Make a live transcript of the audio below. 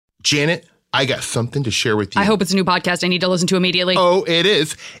Janet, I got something to share with you. I hope it's a new podcast I need to listen to immediately. Oh, it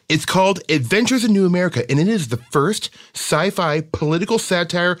is. It's called Adventures in New America, and it is the first sci-fi political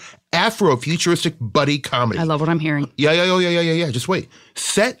satire Afrofuturistic buddy comedy. I love what I'm hearing. Yeah. Just wait.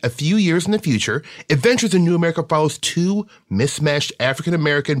 Set a few years in the future, Adventures in New America follows two mismatched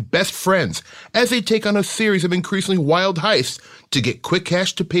African-American best friends as they take on a series of increasingly wild heists to get quick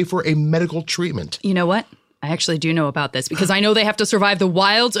cash to pay for a medical treatment. You know what? I actually do know about this because I know they have to survive the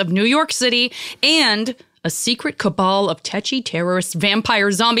wilds of New York City and a secret cabal of tetchy terrorist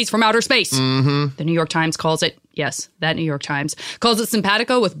vampire zombies from outer space. Mm-hmm. The New York Times calls it, yes, that New York Times, calls it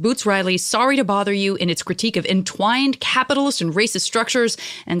simpatico with Boots Riley's Sorry to Bother You in its critique of entwined capitalist and racist structures,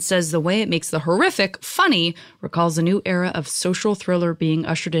 and says the way it makes the horrific funny recalls a new era of social thriller being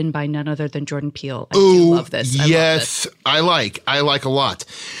ushered in by none other than Jordan Peele. I do love this. Yes, I like a lot.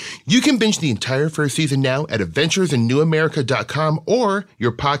 You can binge the entire first season now at adventuresinNewAmerica.com or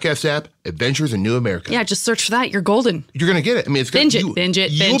your podcast app, Adventures in New America. Yeah, just search for that. You're golden. You're going to get it. I mean, it's binge gonna, it, binge it,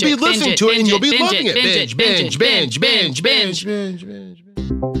 You'll be listening to it and you'll be loving it. Binge.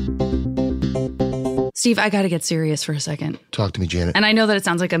 Steve, I got to get serious for a second. Talk to me, Janet. And I know that it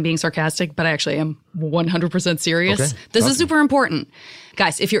sounds like I'm being sarcastic, but I actually am 100% serious. Okay. This is super important.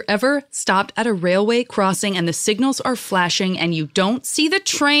 Guys, if you're ever stopped at a railway crossing and the signals are flashing and you don't see the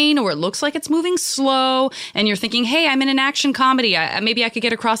train or it looks like it's moving slow and you're thinking, hey, I'm in an action comedy. Maybe I could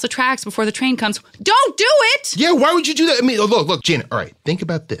get across the tracks before the train comes. Don't do it! Yeah, why would you do that? I mean, look, Janet, all right, think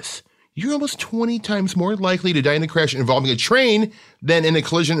about this. You're almost 20 times more likely to die in a crash involving a train than in a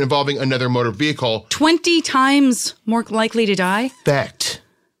collision involving another motor vehicle. 20 times more likely to die? Fact.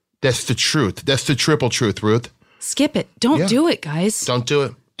 That's the truth. That's the triple truth, Ruth. Skip it. Don't do it, guys. Don't do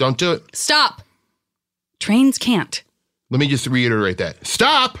it. Don't do it. Stop. Trains can't. Let me just reiterate that.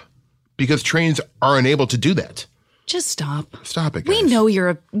 Stop! Because trains are unable to do that. Just stop. Stop it, guys. We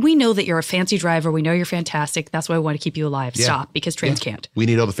know that you're a fancy driver. We know you're fantastic. That's why we want to keep you alive. Yeah. Stop, because trains can't. We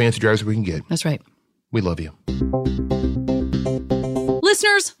need all the fancy drivers we can get. That's right. We love you.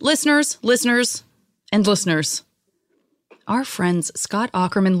 Listeners. Our friends Scott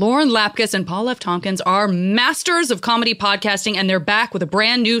Aukerman, Lauren Lapkus, and Paul F. Tompkins are masters of comedy podcasting, and they're back with a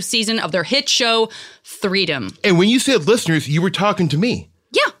brand new season of their hit show, Freedom. And when you said listeners, you were talking to me.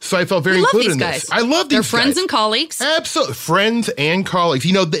 Yeah. So I felt very included in this. I love these guys. They're friends and colleagues. Absolutely. Friends and colleagues.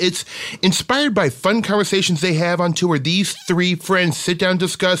 You know, it's inspired by fun conversations they have on tour. These three friends sit down,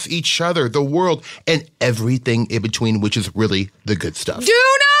 discuss each other, the world, and everything in between, which is really the good stuff. Do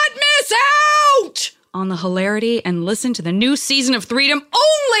not miss out on the hilarity and listen to the new season of Freedom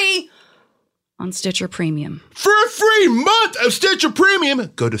only on Stitcher Premium. For a free month of Stitcher Premium,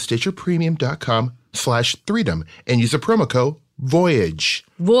 go to StitcherPremium.com/freedom and use the promo code Voyage.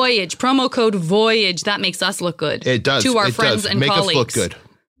 Promo code Voyage. That makes us look good. It does. To our friends and Make colleagues. Make us look good.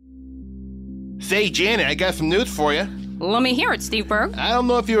 Say, Janet, I got some news for you. Let me hear it, Steve Berg. I don't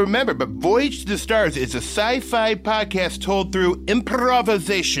know if you remember, but Voyage to the Stars is a sci-fi podcast told through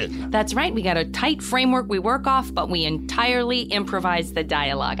improvisation. That's right. We got a tight framework we work off, but we entirely improvise the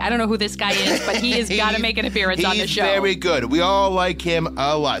dialogue. I don't know who this guy is, but he has got to make an appearance on the show. He's very good. We all like him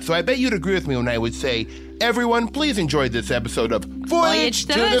a lot. So I bet you'd agree with me when I would say, everyone, please enjoy this episode of Voyage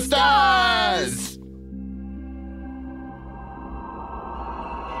to the Stars!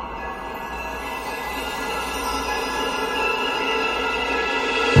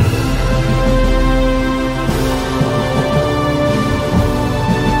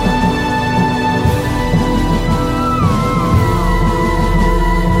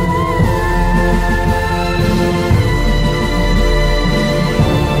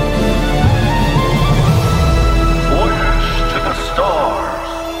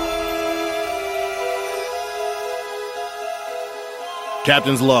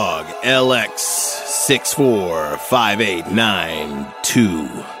 Captain's log,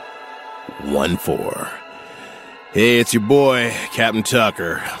 LX64589214. Hey, it's your boy, Captain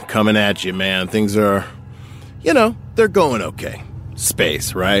Tucker, coming at you, man. Things are, they're going okay.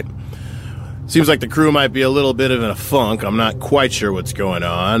 Space, right? Seems like the crew might be a little bit in a funk. I'm not quite sure what's going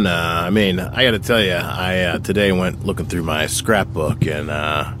on. I gotta tell you, I today went looking through my scrapbook, and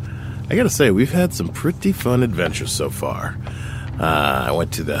I gotta say, we've had some pretty fun adventures so far. I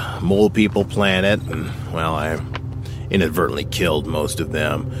went to the Mole People planet, and, I inadvertently killed most of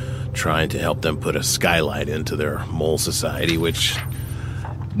them, trying to help them put a skylight into their mole society, which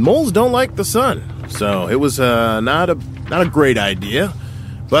moles don't like the sun. So it was not a great idea,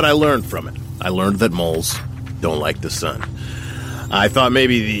 but I learned from it. I learned that moles don't like the sun. I thought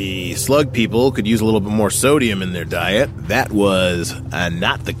maybe the slug people could use a little bit more sodium in their diet. That was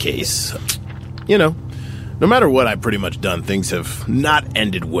not the case. No matter what I've pretty much done, things have not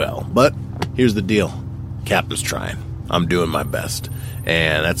ended well. But here's the deal. Captain's trying. I'm doing my best.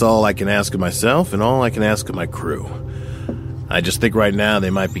 And that's all I can ask of myself and all I can ask of my crew. I just think right now they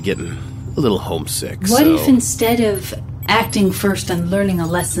might be getting a little homesick. What if instead of acting first and learning a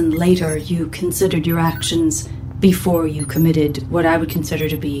lesson later, you considered your actions before you committed what I would consider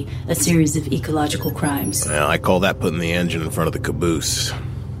to be a series of ecological crimes? Well, I call that putting the engine in front of the caboose.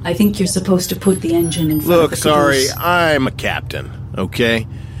 I think you're supposed to put the engine in front of the caboose. Look, sorry, I'm a captain, okay?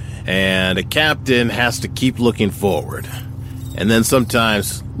 And a captain has to keep looking forward. And then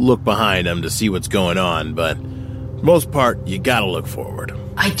sometimes look behind him to see what's going on, but for the most part, you gotta look forward.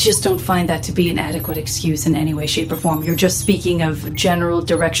 I just don't find that to be an adequate excuse in any way, shape, or form. You're just speaking of general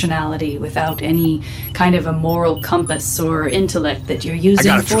directionality without any kind of a moral compass or intellect that you're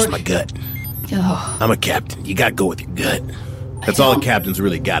using. I gotta trust my gut. Oh. I'm a captain. You gotta go with your gut. That's all the captain's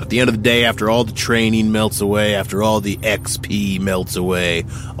really got. At the end of the day, after all the training melts away, after all the XP melts away,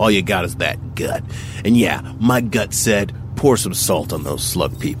 all you got is that gut. And yeah, my gut said, pour some salt on those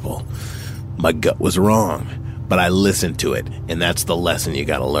slug people. My gut was wrong, but I listened to it, and that's the lesson you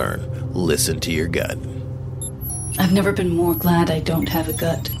gotta learn. Listen to your gut. I've never been more glad I don't have a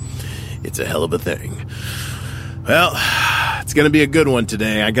gut. It's a hell of a thing. Well, it's gonna be a good one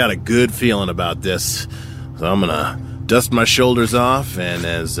today. I got a good feeling about this. So I'm gonna dust my shoulders off, and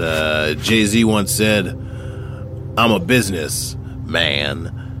as Jay-Z once said, I'm a business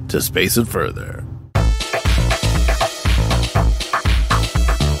man to space it further.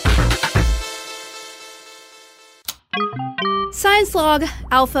 Science Log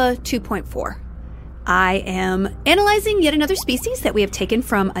Alpha 2.4. I am analyzing yet another species that we have taken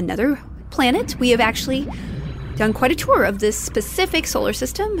from another planet. We have actually done quite a tour of this specific solar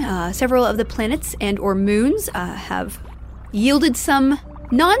system. Several of the planets and or moons have yielded some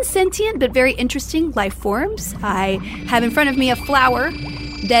non-sentient but very interesting life forms. I have in front of me a flower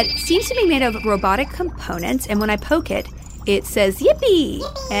that seems to be made of robotic components, and when I poke it, it says yippee!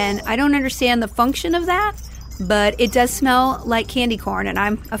 And I don't understand the function of that, but it does smell like candy corn, and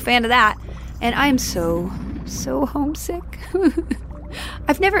I'm a fan of that. And I am so homesick.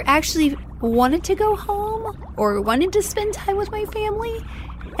 I've never actually wanted to go home or wanted to spend time with my family.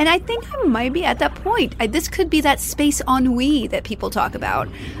 And I think I might be at that point. This could be that space ennui that people talk about.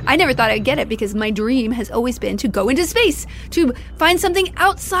 I never thought I'd get it because my dream has always been to go into space, to find something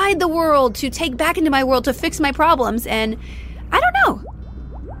outside the world, to take back into my world, to fix my problems. And I don't know.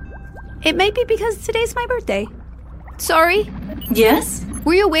 It might be because today's my birthday. Sorry? Yes?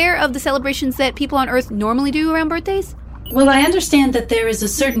 Were you aware of the celebrations that people on Earth normally do around birthdays? Well, I understand that there is a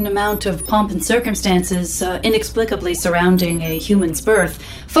certain amount of pomp and circumstances inexplicably surrounding a human's birth,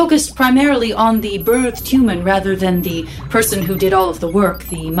 focused primarily on the birthed human rather than the person who did all of the work,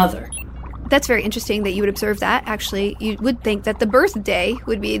 the mother. That's very interesting that you would observe that. Actually, you would think that the birthday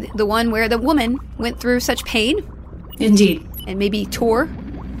would be the one where the woman went through such pain. Indeed. And maybe tore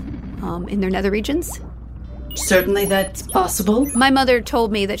in their nether regions. Certainly that's possible. My mother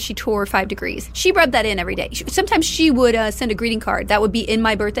told me that she tore 5 degrees. She rubbed that in every day. Sometimes she would send a greeting card. That would be in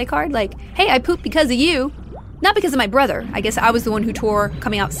my birthday card. Like, hey, I pooped because of you. Not because of my brother. I guess I was the one who tore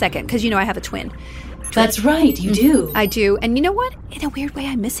coming out second. Because, I have a twin. That's right, you do. I do. And you know what? In a weird way,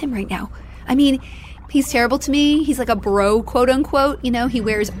 I miss him right now. I mean, he's terrible to me. He's like a bro, quote unquote. He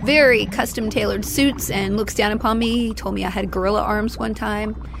wears very custom tailored suits and looks down upon me. He told me I had gorilla arms one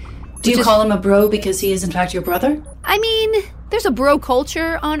time. Do you call him a bro because he is in fact your brother? I mean, there's a bro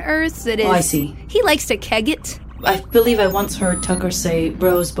culture on Earth that is... Oh, I see. He likes to keg it. I believe I once heard Tucker say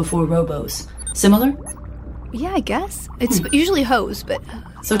bros before robos. Similar? Yeah, I guess. It's usually hoes, but...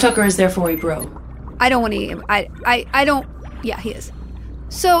 So Tucker is therefore a bro? I don't want to... I don't... Yeah, he is.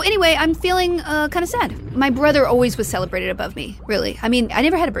 So anyway, I'm feeling kind of sad. My brother always was celebrated above me, really. I mean, I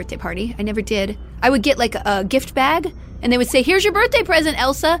never had a birthday party. I never did. I would get like a gift bag, and they would say, here's your birthday present,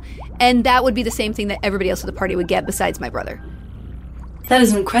 Elsa. And that would be the same thing that everybody else at the party would get besides my brother. That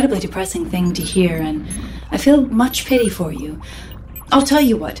is an incredibly depressing thing to hear, and I feel much pity for you. I'll tell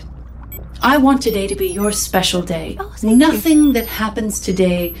you what. I want today to be your special day. Oh, thank Nothing you. that happens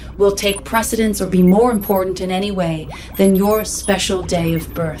today will take precedence or be more important in any way than your special day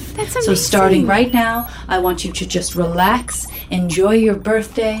of birth. That's So amazing. starting right now, I want you to just relax, enjoy your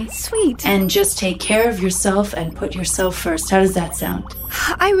birthday. Sweet. And just take care of yourself and put yourself first. How does that sound?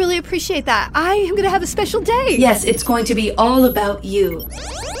 I really appreciate that. I am going to have a special day. Yes, it's going to be all about you.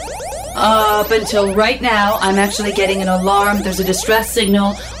 Up until right now, I'm actually getting an alarm. There's a distress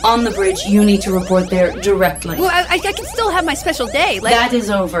signal on the bridge. You need to report there directly. Well, I can still have my special day. That is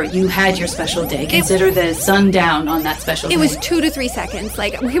over. You had your special day. Consider the sun down on that special day. It was 2 to 3 seconds.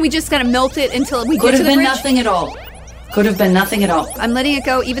 Can we just kind of melt it until we Could get to have the been bridge? nothing at all. Could have been nothing at all. I'm letting it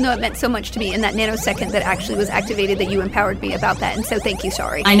go, even though it meant so much to me in that nanosecond that actually was activated, that you empowered me about that. And so thank you,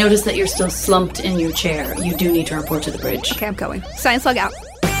 sorry. I noticed that you're still slumped in your chair. You do need to report to the bridge. Okay, I'm going. Science log out.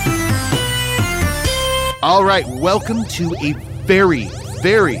 All right, welcome to a very,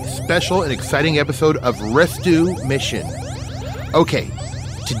 very special and exciting episode of Rescue Mission. Okay,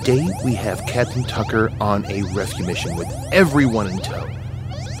 today we have Captain Tucker on a rescue mission with everyone in tow.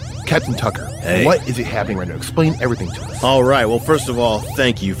 Captain Tucker, Hey. What is it happening right now? Explain everything to us. All right. Well, first of all,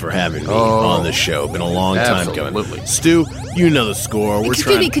 thank you for having me on the show. Been a long time absolutely. coming. Stu, you know the score.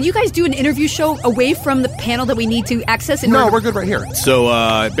 Excuse me, could you guys do an interview show away from the panel that we need to access? No, we're good right here.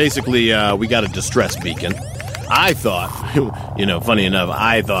 So, basically, we got a distress beacon. I thought, funny enough,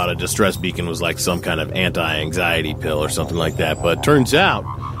 I thought a distress beacon was like some kind of anti-anxiety pill or something like that. But turns out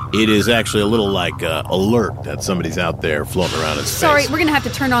it is actually a little like alert that somebody's out there floating around in space. Sorry, we're going to have to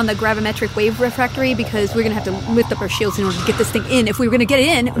turn on the gravimetric wave refractory because we're going to have to lift up our shields in order to get this thing in. If we were going to get it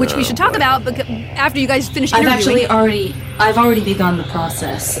in, which we should talk about after you guys finish interviewing. I've already begun the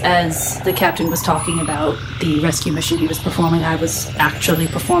process. As the captain was talking about the rescue mission he was performing, I was actually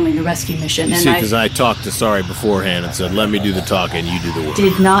performing the rescue mission. You and see, because I talked to Sorry beforehand and said, let me do the talking, you do the work.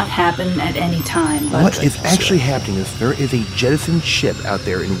 did not happen at any time. But What is actually happening is there is a jettisoned ship out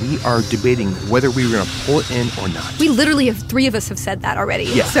there, and we are debating whether we were going to pull it in or not. We literally have 3 of us have said that already.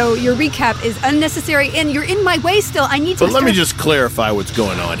 Yeah. So your recap is unnecessary, and you're in my way still. I need to... But let me just clarify what's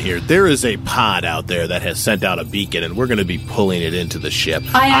going on here. There is a pod out there that has sent out a beacon, and we're going to be pulling it into the ship.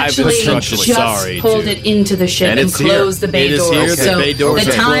 I actually I've instructed just Sorry pulled to. it into the ship And and it's here. closed the bay It is doors. here. The So bay doors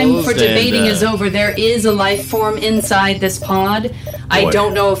the are time closed for debating and, is over. There is a life form inside this pod. I Boy.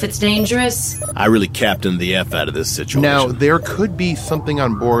 don't know if it's dangerous. I really captained the F out of this situation. Now, there could be something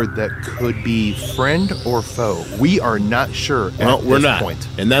on board that could be friend or foe. We are not sure at Well, we're this not. point.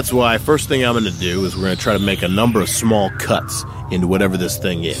 And that's why first thing I'm going to do is we're going to try to make a number of small cuts into whatever this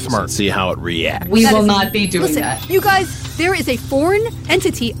thing is. Smart. And see how it reacts. We That will is- not be doing Listen, that. you guys, there is a foreign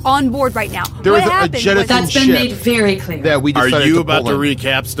entity on board right now. There what is a happened was jettison That's been ship made very clear. that we Are decided you to about to pull in.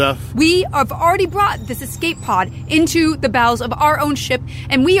 recap stuff? we have already brought this escape pod into the bowels of our own ship,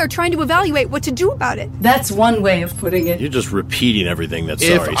 and we are trying to evaluate what to do about it. That's one way of putting it. You're just repeating everything that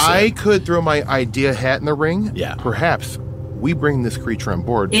If Sorry I said. could throw my idea hat in the ring, Yeah. perhaps we bring this creature on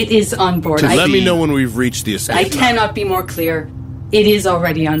board. It is on board. Let I me know when we've reached the escape. I pod. cannot be more clear. It is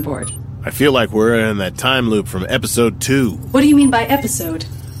already on board. I feel like we're in that time loop from episode 2. What do you mean by episode?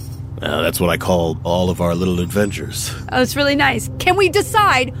 That's what I call all of our little adventures. Oh, it's really nice. Can we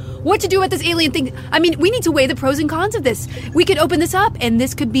decide what to do about this alien thing? I mean, we need to weigh the pros and cons of this. We could open this up, and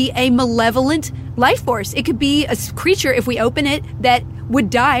this could be a malevolent life force. It could be a creature, if we open it, that would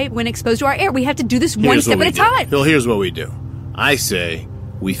die when exposed to our air. We have to do this one Here's step what at a we do. time. Well, here's what we do. I say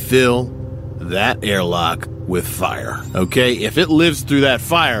we fill that airlock with fire. Okay? If it lives through that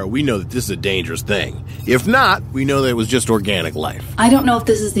fire, we know that this is a dangerous thing. If not, we know that it was just organic life. I don't know if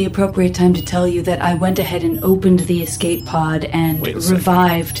this is the appropriate time to tell you that I went ahead and opened the escape pod and Wait a second.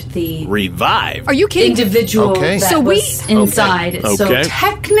 revived the Revive. Are you kidding? individual Okay. that So we- was inside. Okay. So Okay.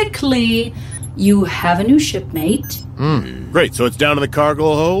 technically, you have a new shipmate. Great. So it's down in the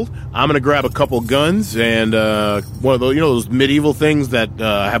cargo hold. I'm going to grab a couple guns and one of those, those medieval things that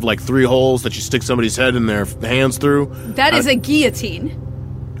have like 3 holes that you stick somebody's head and their hands through. That is a guillotine.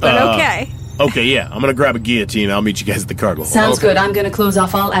 But okay. Okay, yeah. I'm going to grab a guillotine. I'll meet you guys at the cargo hold. Sounds good. I'm going to close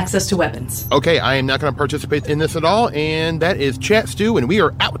off all access to weapons. Okay, I am not going to participate in this at all, and that is Chat Stew, and we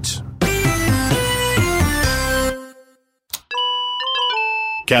are out.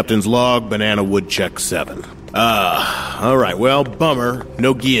 Captain's log, banana woodchuck 7. All right. Well, bummer.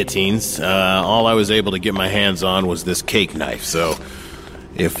 No guillotines. All I was able to get my hands on was this cake knife. So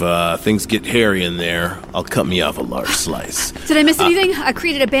if things get hairy in there, I'll cut me off a large slice. Did I miss anything? I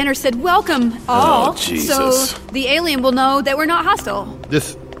created a banner said, "Welcome all." Jesus. So the alien will know that we're not hostile.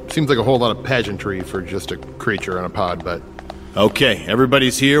 This seems like a whole lot of pageantry for just a creature on a pod, but Okay,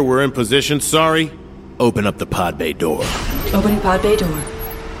 everybody's here. We're in position. Sorry. Open up the pod bay door. Opening pod bay door.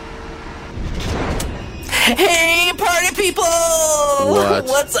 Hey, party people! What?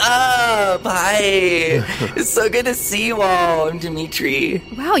 What's up? Hi. It's so good to see you all. I'm Dimitri.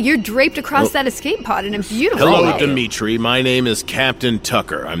 Wow, you're draped across that escape pod in a beautiful Hello, way. Dimitri. My name is Captain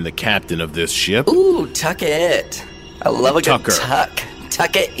Tucker. I'm the captain of this ship. Ooh, tuck it. I love a good Tucker. tuck.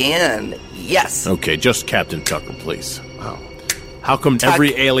 Tuck it in. Yes. Okay, just Captain Tucker, please. How come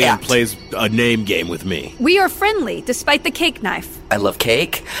every alien plays a name game with me? We are friendly, despite the cake knife. I love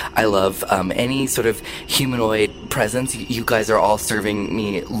cake. I love any sort of humanoid presence. You guys are all serving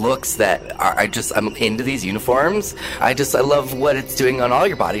me looks that I'm into these uniforms. I love what it's doing on all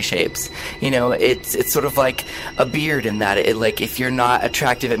your body shapes. You know, it's sort of like a beard in that if you're not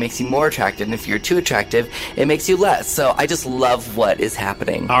attractive, it makes you more attractive, and if you're too attractive, it makes you less. So I just love what is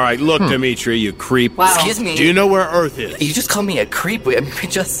happening. All right, look, Dimitri, you creep. Wow. Excuse me. Do you know where Earth is? You just called me a creep. We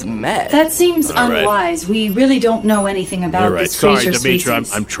just met. That seems right. unwise. We really don't know anything about You're right. this Sorry, creature Dimitri,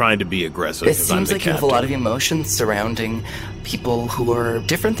 species. I'm trying to be aggressive. It 'cause I'm seems the like you have a captain. lot of emotions surrounding people who are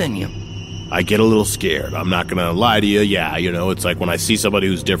different than you. I get a little scared. I'm not going to lie to you. Yeah, you know, it's like when I see somebody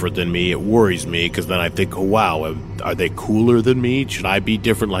who's different than me, it worries me because then I think, oh, wow, are they cooler than me? Should I be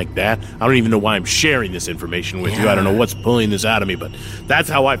different like that? I don't even know why I'm sharing this information with you. I don't know what's pulling this out of me, but that's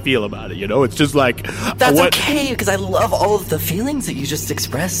how I feel about it, you know? It's just like... That's okay, because I love all of the feelings that you just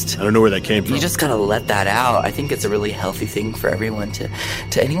expressed. I don't know where that came from. You just gotta let that out. I think it's a really healthy thing for everyone to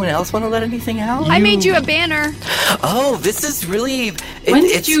anyone else want to let anything out? I made you a banner. Oh, this is really... When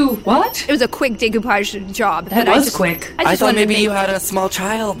did you... What? It was a quick decoupage job. That I was just, quick. I just thought wanted to maybe make- you had a small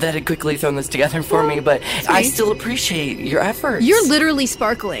child that had quickly thrown this together for me, but I still appreciate your efforts. You're literally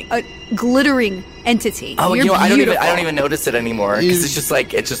sparkling. A glittering entity. Oh, You're I beautiful. don't even notice it anymore because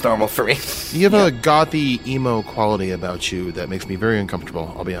it's just normal for me. You have a gothy emo quality about you that makes me very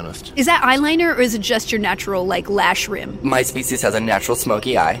uncomfortable, I'll be honest. Is that eyeliner or is it just your natural, lash rim? My species has a natural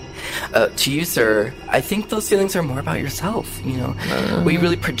smoky eye. To you, sir, I think those feelings are more about yourself, you know? We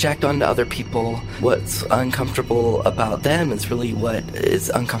really project onto other people what's uncomfortable about them is really what is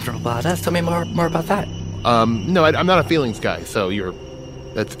uncomfortable about us. Tell me more about that. No, I'm not a feelings guy, so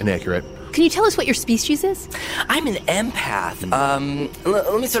that's inaccurate. Can you tell us what your species is? I'm an empath.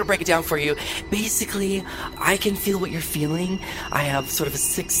 Let me sort of break it down for you. Basically, I can feel what you're feeling. I have sort of a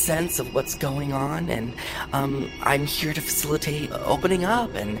sixth sense of what's going on, and I'm here to facilitate opening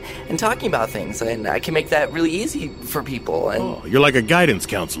up and talking about things, and I can make that really easy for people. And Oh, you're like a guidance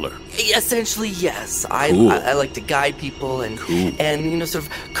counselor. essentially, yes. Cool. I like to guide people and sort of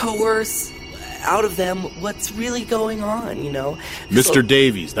coerce out of them what's really going on, you know? Mr.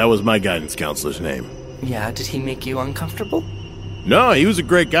 Davies, that was my guidance counselor's name. Yeah, did he make you uncomfortable? No, he was a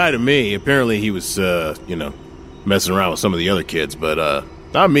great guy to me. Apparently he was, messing around with some of the other kids, but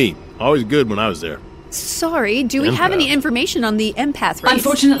not me. Always good when I was there. Sorry, do we have any information on the empath race?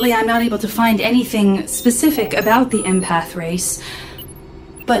 Unfortunately, I'm not able to find anything specific about the empath race.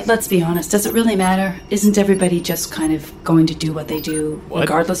 But let's be honest, does it really matter? Isn't everybody just kind of going to do what they do,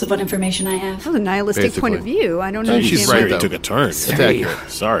 regardless of what information I have? That was a nihilistic point of view. I don't know. She's anything right, about- though. Took a turn. It's accurate.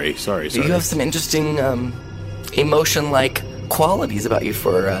 Sorry. You have some interesting emotion-like qualities about you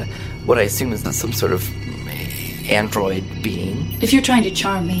for what I assume is some sort of android being. If you're trying to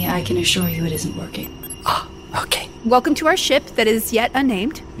charm me, I can assure you it isn't working. Okay. Welcome to our ship that is yet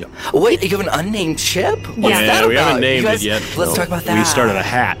unnamed. Wait, you have an unnamed ship? What's Yeah, that we about? haven't named You guys- it yet. Let's No. talk about that. We started a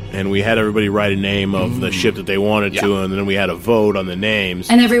hat, and we had everybody write a name of the ship that they wanted to, and then we had a vote on the names.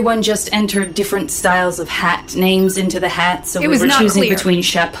 And everyone just entered different styles of hat names into the hat, so It we was were not choosing clear. between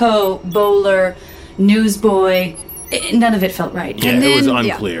chapeau, bowler, newsboy. None of it felt right. Yeah, And it was then-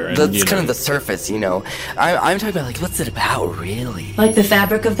 yeah. unclear. And, That's you kind know, of the surface, you know. I'm talking about, what's it about, really? Like the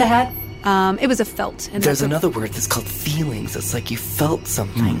fabric of the hat? It was a felt. And There's that's another word that's called feelings. It's like you felt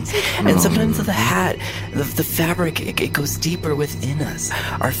something. And sometimes with the hat, the fabric, it goes deeper within us.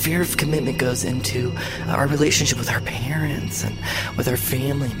 Our fear of commitment goes into our relationship with our parents and with our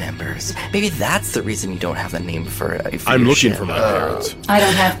family members. Maybe that's the reason you don't have a name for I'm your looking ship. for my parents. I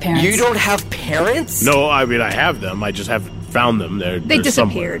don't have parents. You don't have parents? No, I mean, I have them. I just haven't found them. They they're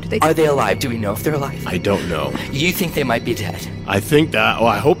disappeared. somewhere. Are they alive? Do we know if they're alive? I don't know. You think they might be dead? I think that. Oh,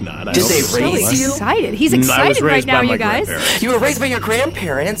 I hope not. I Did hope they not. so raise you? excited. He's I was excited right raised now, by my you guys. grandparents. You were raised by your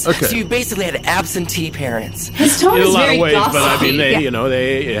grandparents, Okay. so you basically had absentee parents. His tone In a is lot very of ways, gossipy. but I mean, they, Yeah.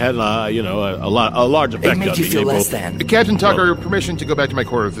 they had, a large effect It made on you me. feel They less both- than. Captain Tucker, permission to go back to my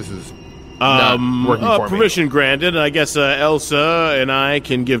quarters. This is not working for me. Permission granted. I guess Elsa and I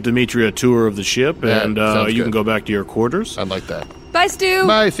can give Dimitri a tour of the ship, That and sounds you can good. go back to your quarters. I'd like that. Bye, Stu.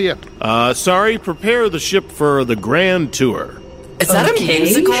 Bye, see ya. Sorry, prepare the ship for the grand tour. Is that Okay. a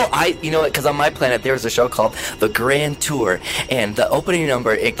musical? You know what? Because on my planet there was a show called The Grand Tour, and the opening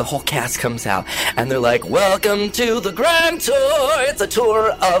number, the whole cast comes out, and they're like, "Welcome to the Grand Tour. It's a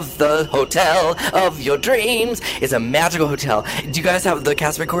tour of the hotel of your dreams. It's a magical hotel." Do you guys have the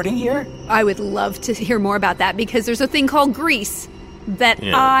cast recording here? I would love to hear more about that because there's a thing called Grease that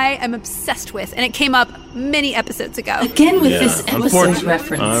Yeah. I am obsessed with, and it came up many episodes ago. Again with this episode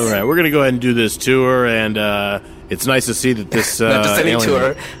reference. All right, we're gonna go ahead and do this tour, and It's nice to see that this Not just any alien-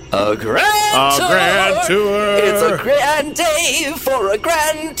 tour, a grand tour. It's a grand day for a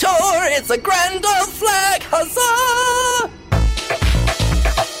grand tour. It's a grand old flag, huzzah!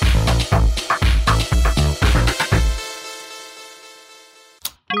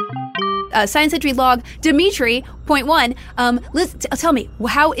 Science entry log, Dimitri, point 1. Tell me,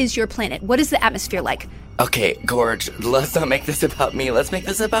 how is your planet? What is the atmosphere like? Okay, Gorge, let's not make this about me. Let's make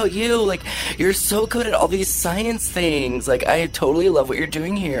this about you. Like, you're so good at all these science things. Like, I totally love what you're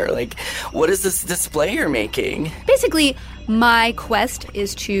doing here. Like, what is this display you're making? Basically, my quest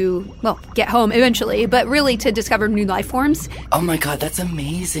is to, well, get home eventually, but really to discover new life forms. Oh my god, that's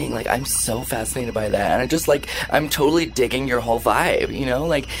amazing. Like, I'm so fascinated by that. And I'm totally digging your whole vibe, you know?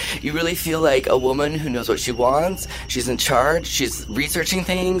 Like, you really feel like a woman who knows what she wants. She's in charge. She's researching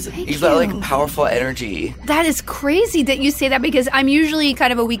things. You've got, like, powerful energy. That is crazy that you say that, because I'm usually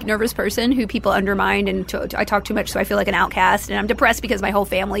kind of a weak, nervous person who people undermine, and I talk too much, so I feel like an outcast, and I'm depressed because my whole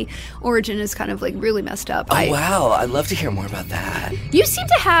family origin is kind of, like, really messed up. Oh, wow. I'd love to hear more about that. You seem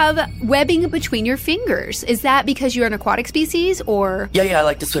to have webbing between your fingers. Is that because you're an aquatic species, or? Yeah, I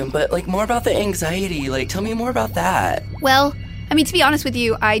like to swim, but, like, more about the anxiety. Like, tell me more about that. Well, I mean, to be honest with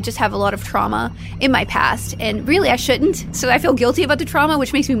you, I just have a lot of trauma in my past, and really I shouldn't. So I feel guilty about the trauma,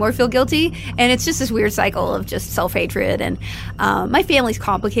 which makes me more feel guilty. And it's just this weird cycle of just self-hatred, and my family's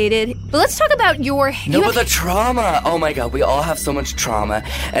complicated. But let's talk about your... But the trauma! Oh my god, we all have so much trauma.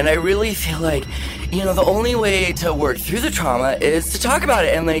 And I really feel like, you know, the only way to work through the trauma is to talk about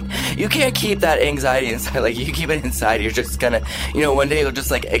it. And, like, you can't keep that anxiety inside. Like, you keep it inside, you're just gonna, you know, one day it'll just,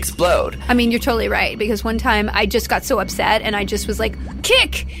 like, explode. I mean, you're totally right, because one time I just got so upset, and I just was like,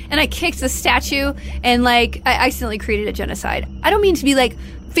 kick! And I kicked the statue, and, like, I accidentally created a genocide. I don't mean to be, like,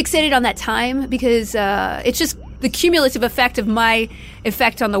 fixated on that time, because it's just the cumulative effect of my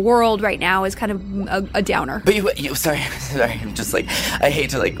effect on the world right now is kind of a downer. But you sorry, I'm just like, I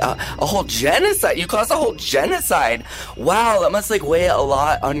hate to, like, a whole genocide. You caused a whole genocide. Wow, that must, like, weigh a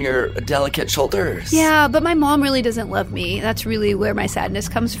lot on your delicate shoulders. Yeah, but my mom really doesn't love me. That's really where my sadness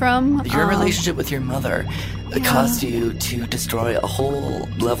comes from. Your relationship with your mother caused you to destroy a whole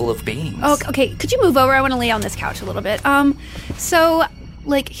level of beings. Oh, okay, could you move over? I want to lay on this couch a little bit. So,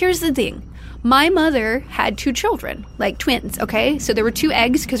 like, here's the thing. My mother had 2 children, like twins, okay? So there were 2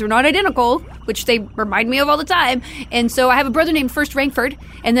 eggs, because we're not identical, which they remind me of all the time. And so I have a brother named First Rankford,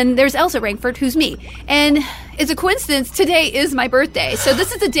 and then there's Elsa Rankford, who's me. And it's a coincidence, today is my birthday. So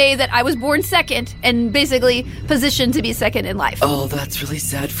this is the day that I was born second, and basically positioned to be second in life. Oh, that's really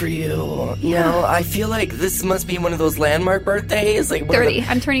sad for you. You know, I feel like this must be one of those landmark birthdays. Like 30.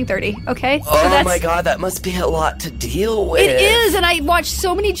 I'm turning 30, okay? Oh my god, that must be a lot to deal with. It is, and I watched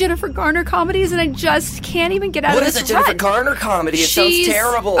so many Jennifer Garner comedies, and I just can't even get out of this What is a Jennifer Garner comedy? It sounds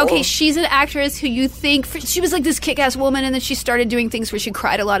terrible. Okay, she's an actress who you think... She was like this kick-ass woman, and then she started doing things where she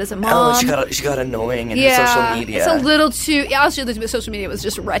cried a lot as a mom. Oh, she got annoying in her social media. It's a little too... Also, the social media was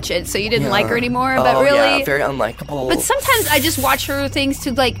just wretched, so you didn't like her anymore, but really... yeah, very unlikable. But sometimes I just watch her things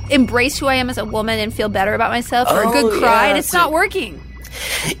to, like, embrace who I am as a woman and feel better about myself, or a good cry, and it's not working.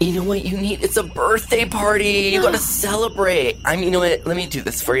 You know what you need? It's a birthday party. You gotta celebrate. You know what? Let me do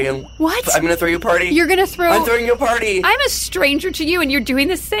this for you. What? I'm gonna throw you a party. You're gonna throw... I'm throwing you a party. I'm a stranger to you, and you're doing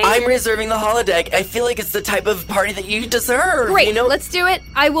this thing? I'm reserving the holodeck. I feel like it's the type of party that you deserve. Great, you know? Let's do it.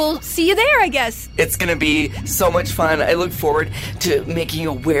 I will see you there, I guess. It's gonna be so much fun. I look forward to making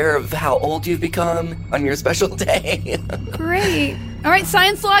you aware of how old you've become on your special day. Great. All right,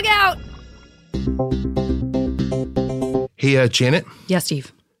 science log out. Hey, Janet. Yeah,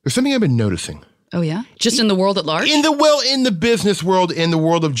 Steve. There's something I've been noticing. Oh, yeah? Just in the world at large? In the business world, in the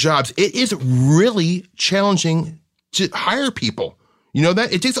world of jobs, it is really challenging to hire people. You know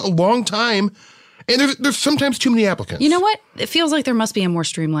that? It takes a long time, and there's sometimes too many applicants. You know what? It feels like there must be a more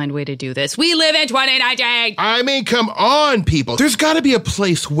streamlined way to do this. We live in 2019! I mean, come on, people. There's got to be a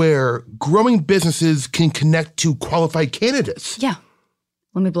place where growing businesses can connect to qualified candidates. Yeah.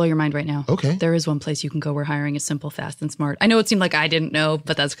 Let me blow your mind right now. Okay. There is one place you can go where hiring is simple, fast, and smart. I know it seemed like I didn't know,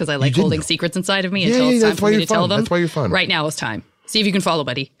 but that's because I like holding secrets inside of me until it's time for me to tell them. That's why you're fun. Right now is time. See if you can follow,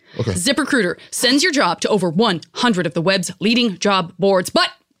 buddy. Okay. ZipRecruiter sends your job to over 100 of the web's leading job boards,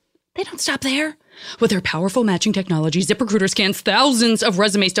 but they don't stop there. With their powerful matching technology, ZipRecruiter scans thousands of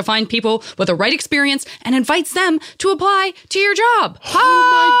resumes to find people with the right experience and invites them to apply to your job.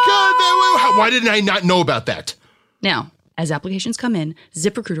 Oh, my God. Why didn't I not know about that? Now, As applications come in,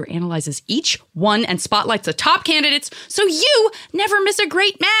 ZipRecruiter analyzes each one and spotlights the top candidates so you never miss a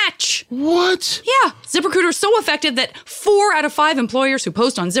great match. What? Yeah, ZipRecruiter is so effective that 4 out of 5 employers who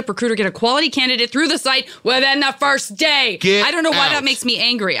post on ZipRecruiter get a quality candidate through the site within the first day. Get I don't know why out. that makes me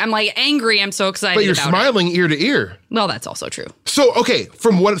angry. I'm like angry. I'm so excited But you're about smiling ear to ear. it. Well, that's also true. So, okay,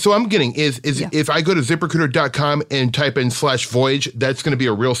 so I'm getting is if I go to ZipRecruiter.com and type in /voyage, that's going to be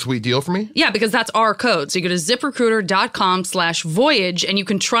a real sweet deal for me? Yeah, because that's our code. So you go to ZipRecruiter.com/voyage and you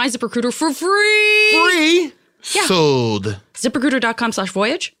can try ZipRecruiter for free. Free? Yeah. Sold.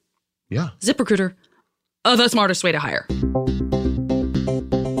 ZipRecruiter.com/voyage. Yeah. ZipRecruiter, the smartest way to hire.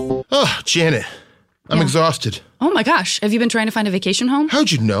 Oh, Janet, I'm exhausted. Oh my gosh, have you been trying to find a vacation home?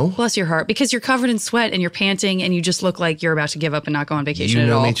 How'd you know? Bless your heart, because you're covered in sweat and you're panting and you just look like you're about to give up and not go on vacation You at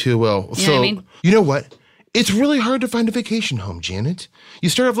know all. me too well. You know what I mean? You know what? It's really hard to find a vacation home, Janet. You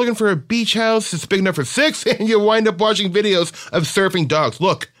start off looking for a beach house that's big enough for 6, and you wind up watching videos of surfing dogs.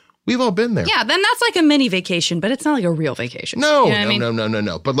 Look, we've all been there. Yeah, then that's like a mini vacation, but it's not like a real vacation. No, You know what I mean?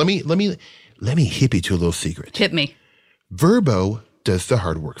 no. But let me hip you to a little secret. Hit me. Vrbo does the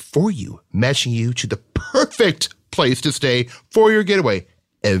hard work for you, matching you to the perfect place to stay for your getaway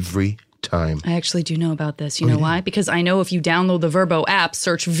every time. I actually do know about this. You know why? Because I know if you download the Vrbo app,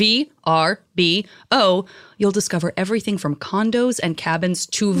 search VRBO, you'll discover everything from condos and cabins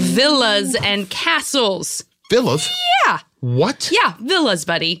to villas and castles. Villas? Yeah. What? Yeah, villas,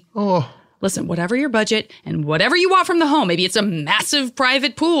 buddy. Oh, Listen, whatever your budget and whatever you want from the home, maybe it's a massive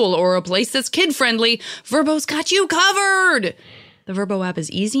private pool or a place that's kid-friendly, Vrbo's got you covered. The Vrbo app is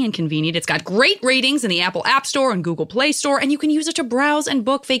easy and convenient. It's got great ratings in the Apple App Store and Google Play Store, and you can use it to browse and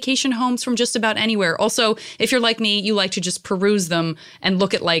book vacation homes from just about anywhere. Also, if you're like me, you like to just peruse them and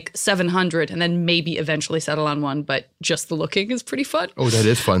look at like 700 and then maybe eventually settle on one, but just the looking is pretty fun. oh, that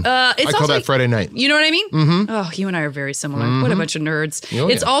is fun. I call that Friday night. You know what I mean? Mm-hmm. Oh, you and I are very similar. What a bunch of nerds. Oh,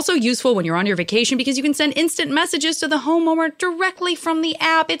 It's yeah. also useful when you're on your vacation because you can send instant messages to the homeowner directly from the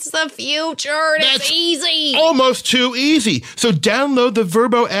app. It's the future. And That's it's easy. Almost too easy. So download the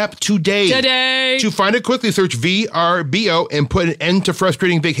Vrbo app today. To find it quickly, search VRBO and put an end to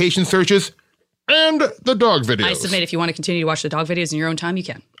frustrating vacation searches and the dog videos. I submit if you want to continue to watch the dog videos in your own time, you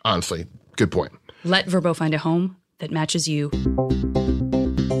can. Honestly, good point. Let Vrbo find a home that matches you.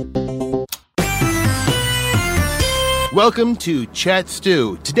 Welcome to Chat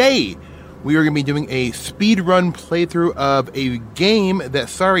Stew. Today, we are going to be doing a speedrun playthrough of a game that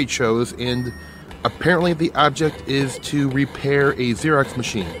Sari chose, and apparently the object is to repair a Xerox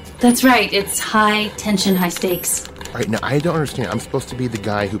machine. That's right. It's high tension, high stakes. All right, now I don't understand. I'm supposed to be the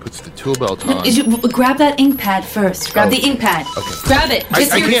guy who puts the tool belt on. Grab that ink pad first. Grab the ink pad. Okay. Grab it. I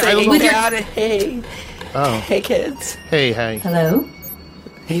can't. I don't know. with your- Hey. Oh. Hey, kids. Hey. Hello?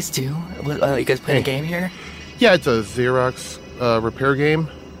 Hey, Stu. What, you guys playing a game here? Yeah, it's a Xerox repair game.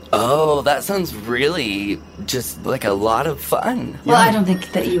 Oh, that sounds really just like a lot of fun. Well, I don't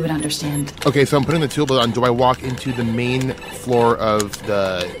think that you would understand. Okay, so I'm putting the tool belt on. Do I walk into the main floor of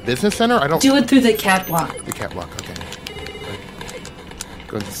the business center? I don't. Do it through the catwalk. The catwalk. Okay.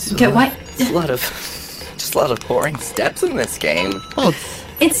 Go ahead. Okay, what? It's a lot of, just a lot of boring steps in this game. Well,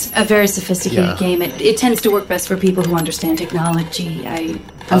 It's a very sophisticated Yeah. game. It tends to work best for people who understand technology.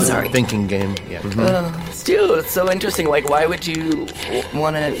 I'm sorry. thinking game. Yeah. Stu, it's so interesting. Like, why would you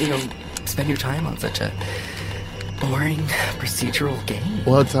want to, spend your time on such a boring procedural game?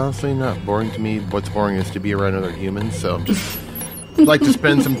 Well, it's honestly not boring to me. What's boring is to be around other humans. So I'm just like to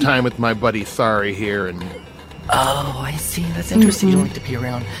spend some time with my buddy Sari here, and Oh, I see. That's interesting. You don't like to be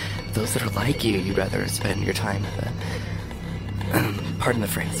around those that are like you. You'd rather spend your time with pardon the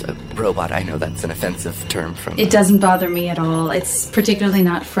phrase, a robot. I know that's an offensive term from... It doesn't bother me at all. It's particularly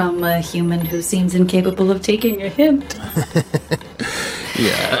not from a human who seems incapable of taking a hint.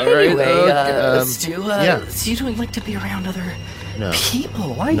 yeah. Anyway, Stu, yeah. so you don't like to be around other No.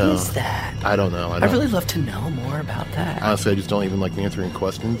 people. Why No. is that? I don't know. I'd really love to know more about that. Honestly, I just don't even like answering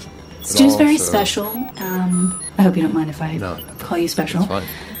questions. at Stu's all, very so- special. I hope you don't mind if I No. call you special. It's fine.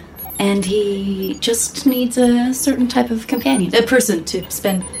 And he just needs a certain type of companion, a person to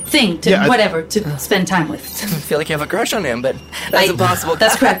spend, Yeah, whatever, to spend time with. I feel like you have a crush on him, but that's impossible.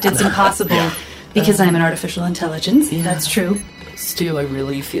 That's correct. It's impossible because I'm an artificial intelligence. That's true. Stu, I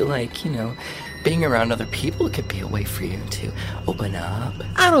really feel like, being around other people could be a way for you to open up.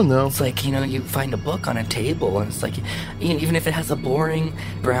 I don't know. It's like, you find a book on a table, and it's like, even if it has a boring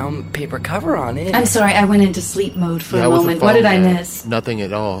brown paper cover on it. I'm sorry, I went into sleep mode for Yeah, a it was moment. phone, What did I yeah. miss? Nothing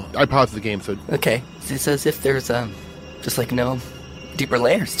at all. I paused the game, so Okay, it's as if there's, just like no deeper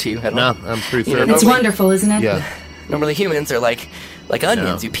layers to you at no, all. I'm pretty You know, certain. It's wonderful, isn't it? Yeah. Normally humans are like onions.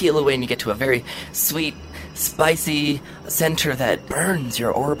 No. You peel away and you get to a very sweet spicy center that burns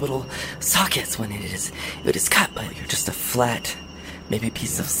your orbital sockets when it is cut, but you're just a flat, maybe a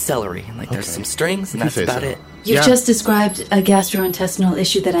piece of celery. Like there's some strings, and that's about it. You've just described a gastrointestinal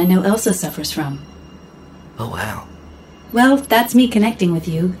issue that I know Elsa suffers from. Oh, wow. Well, that's me connecting with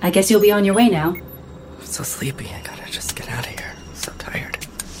you. I guess you'll be on your way now. I'm so sleepy. I gotta just get out of here. I'm so tired.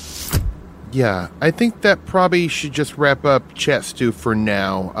 Yeah, I think that probably should just wrap up Chat Stew for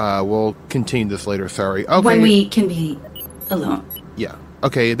now. We'll continue this later, sorry. Okay. When we can be alone. Yeah.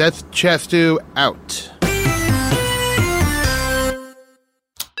 Okay, that's Chat Stew out.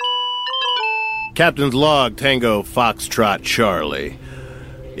 Captain's log, Tango Foxtrot Charlie.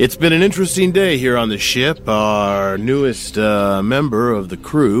 It's been an interesting day here on the ship. Our newest member of the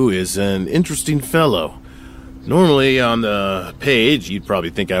crew is an interesting fellow. Normally on the page, you'd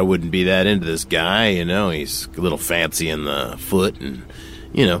probably think I wouldn't be that into this guy, you know. He's a little fancy in the foot and,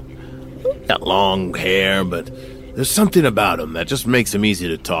 you know, got long hair, but there's something about him that just makes him easy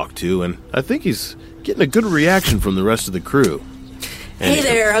to talk to, and I think he's getting a good reaction from the rest of the crew. Hey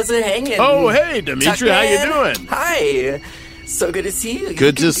there, how's it hanging? Oh, hey, Dimitri, how you doing? Hi. So good to see you.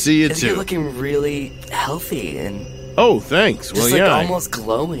 Good to see you, too. You're looking really healthy and... Oh, thanks. Just almost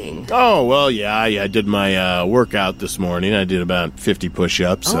glowing. Oh, well, yeah, I did my workout this morning. I did about 50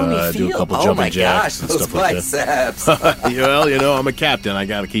 push-ups, do a couple jumping jacks and stuff like that. Well, you know, I'm a captain. I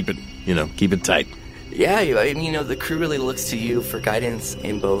got to keep it tight. Yeah, the crew really looks to you for guidance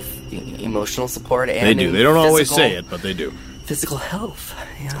in both emotional support and They do. They don't always say it, but they do. Physical health,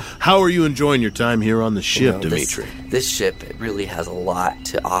 yeah. How are you enjoying your time here on the ship, Dimitri? This ship really has a lot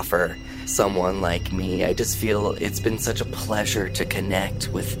to offer someone like me. I just feel it's been such a pleasure to connect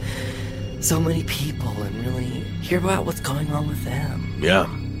with so many people and really hear about what's going on with them. Yeah.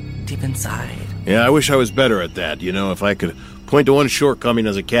 Deep inside. Yeah, I wish I was better at that. You know, if I could point to one shortcoming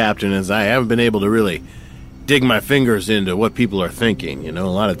as a captain is I haven't been able to really dig my fingers into what people are thinking. You know,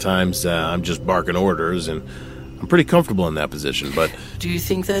 a lot of times I'm just barking orders, and I'm pretty comfortable in that position, but... Do you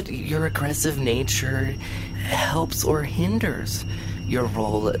think that your aggressive nature helps or hinders your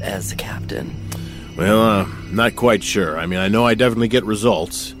role as a captain? Well, not quite sure. I mean, I know I definitely get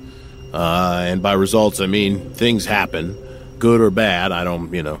results. And by results, I mean things happen. Good or bad,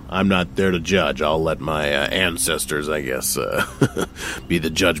 I'm not there to judge. I'll let my ancestors, I guess, be the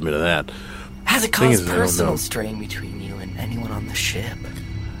judgment of that. Has it caused personal strain between you and anyone on the ship?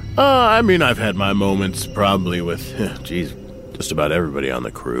 I mean, I've had my moments probably with, just about everybody on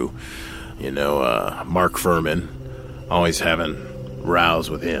the crew. You know, Mark Furman, always having rows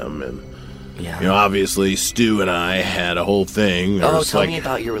with him, and obviously Stu and I had a whole thing. Tell me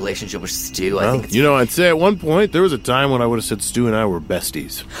about your relationship with Stu. Well, I think it's... I'd say at one point there was a time when I would have said Stu and I were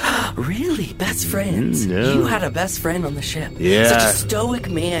besties. Really? Best friends? Yeah. You had a best friend on the ship. Yeah. Such a stoic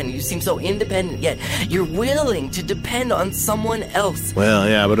man. You seem so independent, yet you're willing to depend on someone else. Well,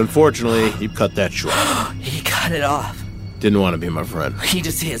 yeah, but unfortunately, he cut that short. He cut it off. Didn't want to be my friend. He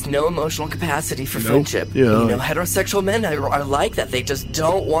has no emotional capacity for friendship. Yeah. Heterosexual men are like that. They just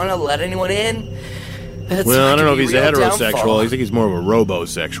don't want to let anyone in. I don't know if he's a heterosexual. I think he's more of a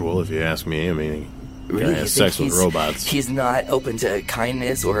robosexual, if you ask me. I mean, really? Has sex with robots. He's not open to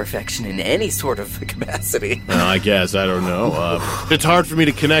kindness or affection in any sort of capacity. Well, I guess. I don't know. It's hard for me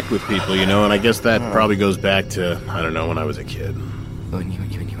to connect with people, and I guess that probably goes back to, when I was a kid. When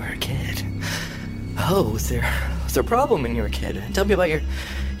you were a kid? Oh, was there a problem when you were a kid? Tell me about your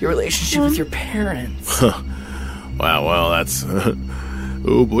relationship with your parents. Wow, well, that's...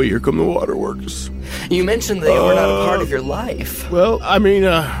 oh, boy, here come the waterworks. You mentioned they were not a part of your life. Well, I mean,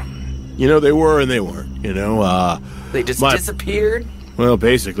 they were and they weren't, They just disappeared? Well,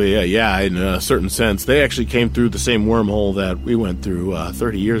 basically, yeah, in a certain sense. They actually came through the same wormhole that we went through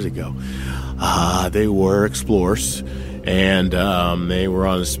 30 years ago. They were explorers, and they were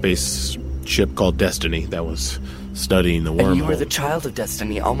on a spaceship called Destiny that was studying the wormhole. And you were the child of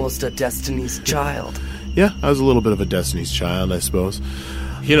Destiny, almost a Destiny's child. Yeah, I was a little bit of a Destiny's child, I suppose.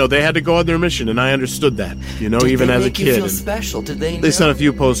 They had to go on their mission, and I understood that, even as a kid. Did they make you feel special? Did they know? They sent a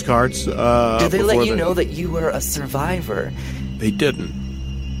few postcards. Did they let you know that you were a survivor? They didn't.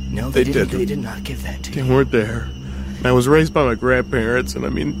 No, they didn't. They did not give that to you. They weren't there. I was raised by my grandparents, and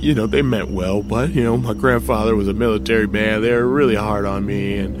they meant well, but, my grandfather was a military man. They were really hard on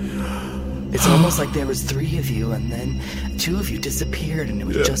me, and... It's almost like there was 3 of you, and then 2 of you disappeared, and it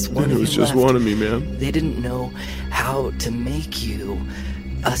was just one of you left. It was just one of me, man. They didn't know how to make you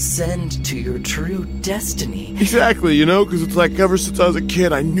ascend to your true destiny. Exactly, because it's like ever since I was a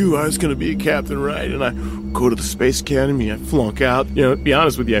kid, I knew I was going to be a captain, right? And I go to the Space Academy, I flunk out. To be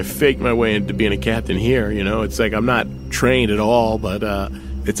honest with you, I faked my way into being a captain here, It's like I'm not trained at all, but,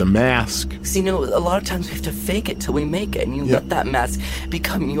 It's a mask. Because, a lot of times we have to fake it till we make it, and you let that mask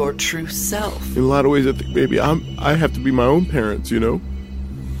become your true self. In a lot of ways, I think maybe I have to be my own parents,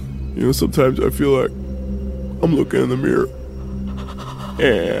 sometimes I feel like I'm looking in the mirror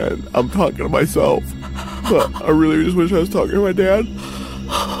and I'm talking to myself, but I really just wish I was talking to my dad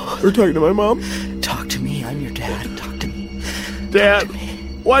or talking to my mom. Talk to me. I'm your dad. Talk to me. Dad,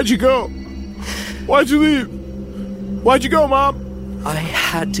 why'd you go? Why'd you leave? Why'd you go, Mom? I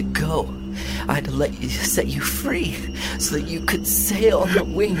had to go. I had to set you free so that you could sail on the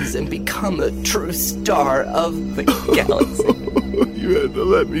wings and become the true star of the galaxy. You had to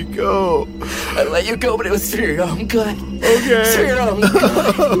let me go. I let you go, but it was for your own good. Okay. For your own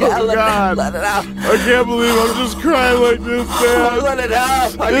good. Yeah, let it out. I can't believe I'm just crying like this, Dad. Let it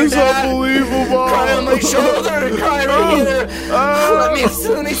out. It's unbelievable. Cry on my shoulder and cry right here. Let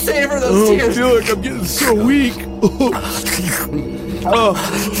me savor those tears. I feel like I'm getting so weak.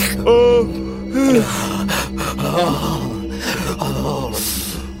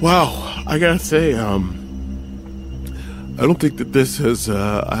 Wow, I gotta say, I don't think that this has,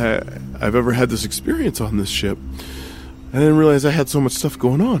 I've ever had this experience on this ship. I didn't realize I had so much stuff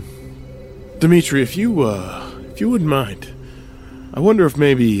going on. Dimitri, if you wouldn't mind, I wonder if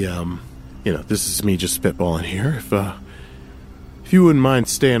maybe, this is me just spitballing here, if you wouldn't mind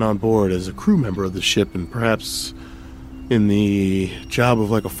staying on board as a crew member of the ship and perhaps in the job of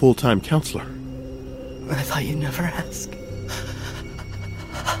like a full-time counselor. I thought you'd never ask.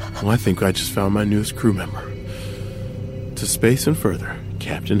 Well, I think I just found my newest crew member. To space and further,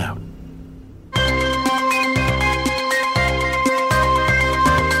 Captain out.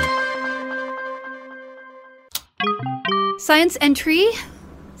 Science entry,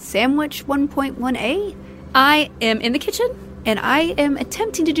 sandwich 1.1a. I am in the kitchen, and I am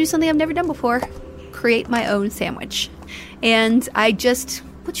attempting to do something I've never done before. Create my own sandwich. And I I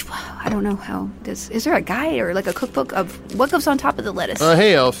don't know how this, is there a guide or like a cookbook of what goes on top of the lettuce?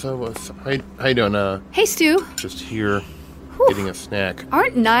 Hey, Elsa. How you doing? Hey, Stu. Just here, getting a snack.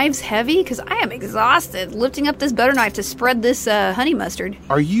 Aren't knives heavy? Because I am exhausted lifting up this butter knife to spread this honey mustard.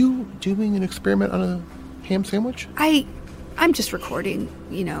 Are you doing an experiment on a ham sandwich? I'm just recording,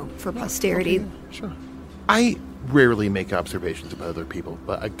 for posterity. Okay, sure. I rarely make observations about other people,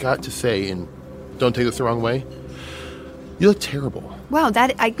 but I got to say, and don't take this the wrong way, you look terrible. Wow,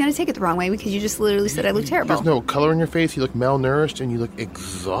 I'm going to take it the wrong way because you just literally said I look terrible. There's no color in your face, you look malnourished, and you look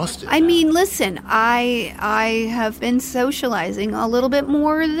exhausted. I mean, listen, I have been socializing a little bit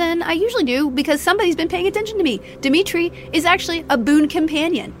more than I usually do because somebody's been paying attention to me. Dimitri is actually a boon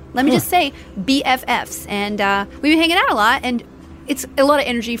companion. Let me just say, BFFs. And we've been hanging out a lot, and it's a lot of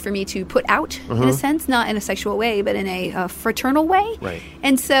energy for me to put out, in a sense, not in a sexual way, but in a fraternal way. Right.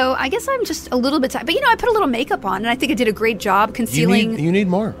 And so I guess I'm just a little bit tired. But, I put a little makeup on, and I think I did a great job concealing. You need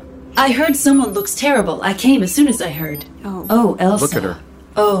more. I heard someone looks terrible. I came as soon as I heard. Oh, Elsa. Look at her.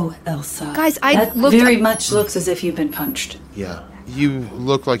 Oh, Elsa. Guys, that very much looks as if you've been punched. Yeah. You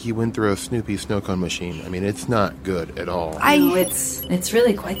look like you went through a Snoopy snow cone machine. I mean, it's not good at all. No, it's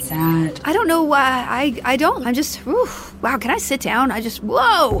really quite sad. I don't know why. I don't. I'm just, wow, can I sit down?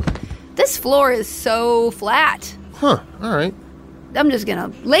 Whoa! This floor is so flat. Huh, all right. I'm just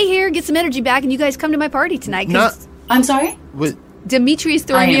gonna lay here, get some energy back, and you guys come to my party tonight. I'm sorry? Dimitri's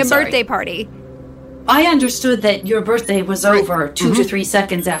throwing me a birthday party. I understood that your birthday was over 2 to 3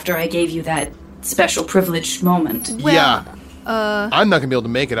 seconds after I gave you that special privileged moment. Well, yeah. I'm not going to be able to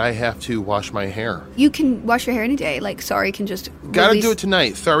make it. I have to wash my hair. You can wash your hair any day. Like, Sorry can just Gotta do it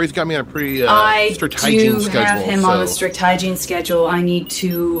tonight. Sorry's got me on a pretty strict hygiene schedule. I do have him on a strict hygiene schedule. I need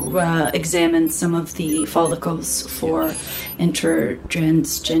to examine some of the follicles for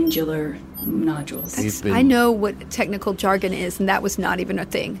intertransgendular nodules. I know what technical jargon is, and that was not even a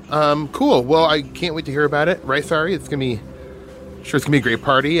thing. Cool. Well, I can't wait to hear about it. Right, Sorry? It's going to be... Sure, it's going to be a great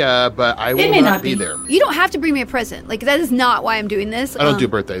party, but I will not be there. You don't have to bring me a present. Like, that is not why I'm doing this. I don't do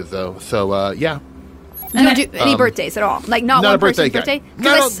birthdays, though. So, yeah. You don't do any birthdays at all? Like, not one person's birthday?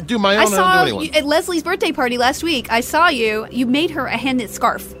 No, I don't do my own. I don't do anyone. At Leslie's birthday party last week, I saw you. You made her a hand-knit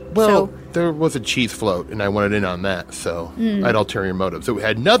scarf. Well, there was a cheese float, and I wanted in on that, so I had ulterior motives. So it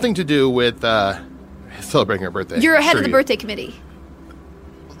had nothing to do with celebrating her birthday. You're ahead of the birthday committee.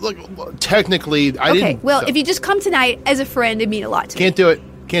 Look, technically, I didn't... Okay, well, if you just come tonight as a friend, it'd mean a lot to me. Can't do it.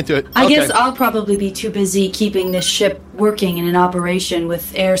 I guess I'll probably be too busy keeping this ship working and in operation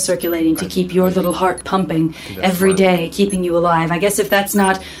with air circulating to keep your little heart pumping every day, keeping you alive. I guess if that's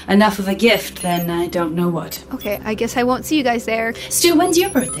not enough of a gift, then I don't know what. Okay, I guess I won't see you guys there. Stu, when's your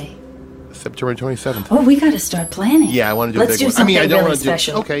birthday? September 27th. Oh, we gotta start planning. Yeah, I want to do a big one. Let's do something really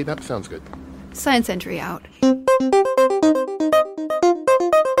special. Okay, that sounds good. Science entry out.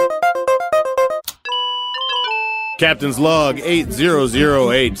 Captain's log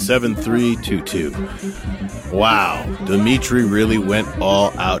 80087322. Wow, Dimitri really went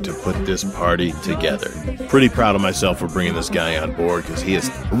all out to put this party together. Pretty proud of myself for bringing this guy on board because he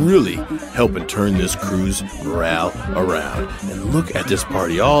is really helping turn this crew's morale around. And look at this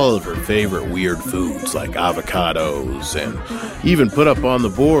party, all of her favorite weird foods like avocados, and even put up on the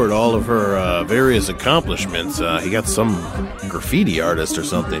board all of her various accomplishments. He got some graffiti artist or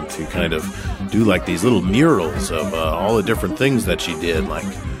something to kind of do like these little murals of all the different things that she did, like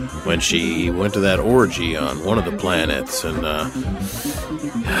when she went to that orgy on one of the planets. And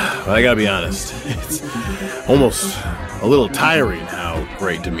I gotta be honest, it's almost a little tiring how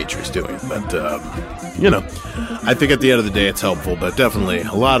great Dimitri's doing. But, I think at the end of the day it's helpful, but definitely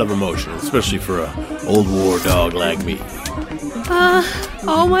a lot of emotion, especially for a old war dog like me.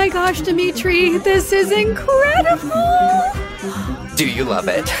 Oh my gosh, Dimitri, this is incredible! Do you love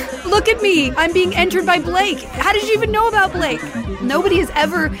it? Look at me. I'm being entered by Blake. How did you even know about Blake? Nobody has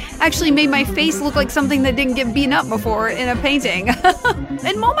ever actually made my face look like something that didn't get beaten up before in a painting.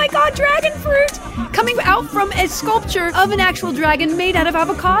 And oh my god, dragon fruit! Coming out from a sculpture of an actual dragon made out of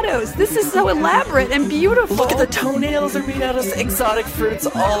avocados. This is so elaborate and beautiful. Look at the toenails are made out of exotic fruits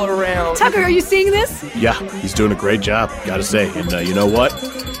all around. Tucker, are you seeing this? Yeah, he's doing a great job, gotta say. And you know what?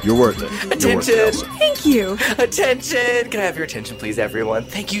 You're worth it. Attention! Thank you. Attention! Can I have your attention, please, everyone?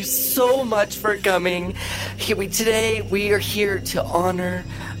 Thank you so much for coming. Today, we are here to honor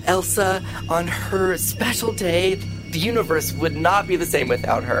Elsa on her special day. The universe would not be the same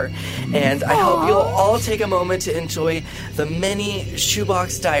without her. And I hope you'll all take a moment to enjoy the many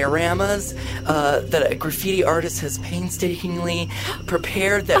shoebox dioramas that a graffiti artist has painstakingly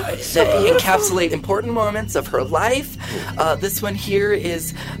prepared that encapsulate important moments of her life. This one here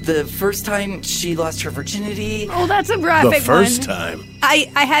is the first time she lost her virginity. Oh, that's a graphic one. The first time. I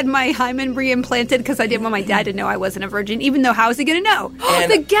had my hymen reimplanted because I didn't want my dad to know I wasn't a virgin, even though how is he going to know?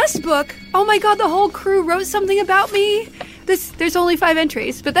 The guest book. Oh my god, the whole crew wrote something about me. There's only 5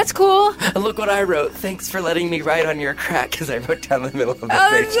 entries, but that's cool. Look what I wrote. Thanks for letting me write on your crack, because I wrote down the middle of the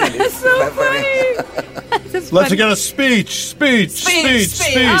page. That's so funny. Let's get a speech.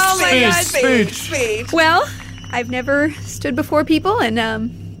 Well, I've never stood before people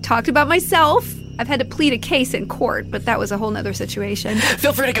and talked about myself. I've had to plead a case in court, but that was a whole nother situation.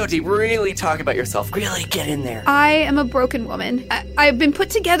 Feel free to go deep. Really talk about yourself. Really get in there. I am a broken woman. I've been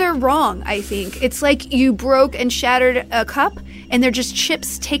put together wrong, I think. It's like you broke and shattered a cup, and they're just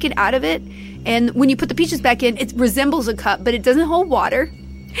chips taken out of it. And when you put the peaches back in, it resembles a cup, but it doesn't hold water.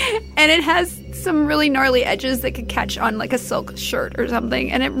 And it has some really gnarly edges that could catch on like a silk shirt or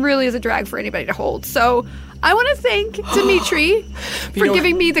something. And it really is a drag for anybody to hold. So I want to thank Dimitri for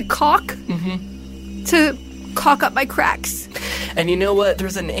giving me the caulk to caulk up my cracks. And you know what?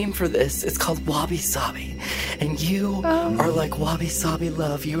 There's a name for this. It's called Wabi Sabi. And you are like Wabi Sabi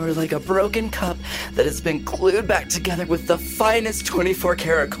love. You are like a broken cup that has been glued back together with the finest 24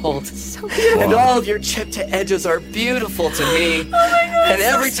 karat gold. So beautiful. And all of your chipped edges are beautiful to me. Oh my God, and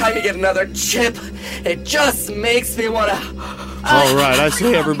every time you get another chip, it just makes me want to... All right, I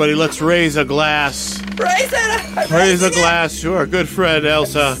say everybody, let's raise a glass. Raise it! Raise a glass to our good friend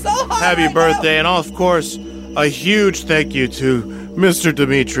Elsa. So hot Happy right birthday, and of course, a huge thank you to Mr.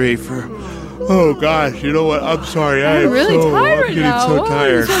 Dimitri for... Oh gosh, you know what? I'm sorry. I'm really tired getting now. so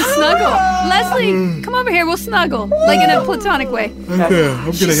tired. Just snuggle. Leslie, come over here. We'll snuggle. Like in a platonic way. Okay,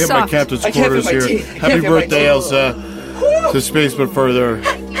 I'm gonna hit my soft. captain's I can't quarters feel my here. teeth. I Happy can't feel my birthday, teeth. Elsa. To space but further.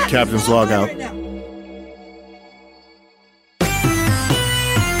 Captain's log out.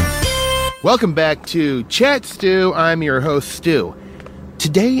 Welcome back to Chat Stew. I'm your host, Stu.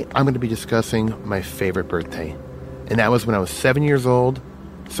 Today, I'm going to be discussing my favorite birthday. And that was when I was 7 years old.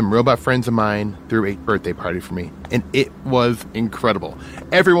 Some robot friends of mine threw a birthday party for me. And it was incredible.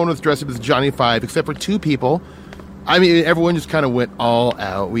 Everyone was dressed up as Johnny Five, except for 2 people. I mean, everyone just kind of went all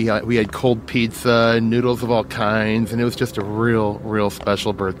out. We had cold pizza, noodles of all kinds, and it was just a real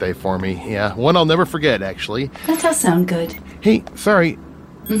special birthday for me. Yeah, one I'll never forget, actually. That does sound good. Hey, sorry.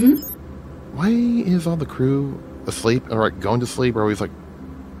 Why is all the crew asleep or like going to sleep or always like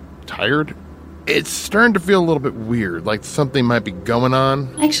tired? It's starting to feel a little bit weird, like something might be going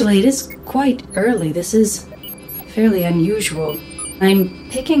on. Actually, it is quite early. This is fairly unusual. I'm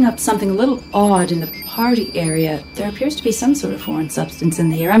picking up something a little odd in the party area. There appears to be some sort of foreign substance in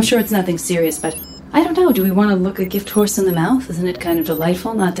the air. I'm sure it's nothing serious, but I don't know. Do we want to look a gift horse in the mouth? Isn't it kind of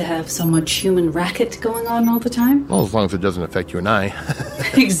delightful not to have so much human racket going on all the time? Well, as long as it doesn't affect you and I.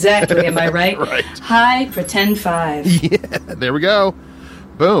 Exactly, am I right? Right. Hi, pretend 5. Yeah, there we go.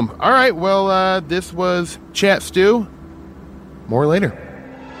 Boom. All right, well, this was Chat Stew. More later.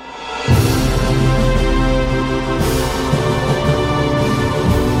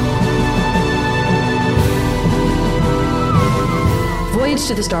 Voyage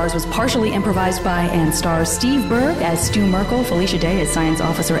to the Stars was partially improvised by and stars Steve Berg as Stu Merkel, Felicia Day as Science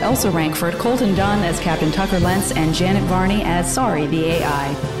Officer Elsa Rankford, Colton Dunn as Captain Tucker Lentz, and Janet Varney as Sorry, the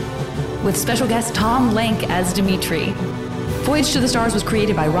AI. With special guest Tom Lenk as Dimitri. Voyage to the Stars was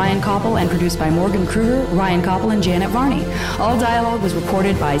created by Ryan Koppel and produced by Morgan Kruger, Ryan Koppel, and Janet Varney. All dialogue was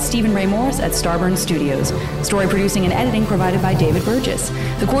recorded by Stephen Ray Morris at Starburn Studios. Story producing and editing provided by David Burgess.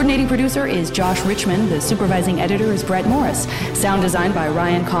 The coordinating producer is Josh Richmond. The supervising editor is Brett Morris. Sound designed by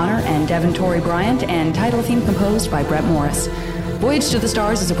Ryan Connor and Devin Torrey Bryant, and title theme composed by Brett Morris. Voyage to the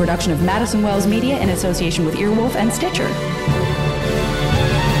Stars is a production of Madison Wells Media in association with Earwolf and Stitcher.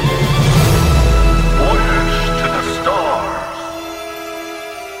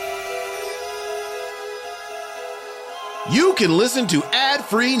 You can listen to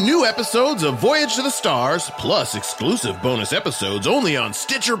ad-free new episodes of Voyage to the Stars, plus exclusive bonus episodes only on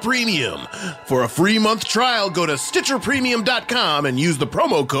Stitcher Premium. For a free month trial, go to StitcherPremium.com and use the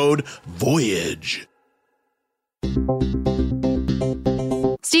promo code VOYAGE.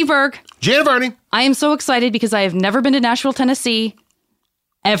 Steve Berg. Janet Varney. I am so excited because I have never been to Nashville, Tennessee.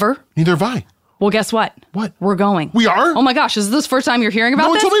 Ever. Neither have I. Well, guess what? What? We're going. We are? Oh my gosh, is this the first time you're hearing about No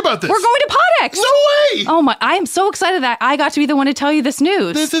one this? told me about this. We're going to PodX. No way! Oh my, I am so excited that I got to be the one to tell you this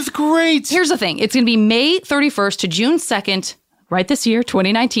news. This is great. Here's the thing. It's going to be May 31st to June 2nd, right this year,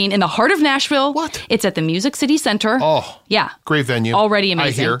 2019, in the heart of Nashville. What? It's at the Music City Center. Oh. Yeah. Great venue. Already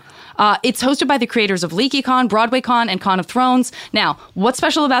amazing. I hear. It's hosted by the creators of LeakyCon, BroadwayCon, and Con of Thrones. Now, what's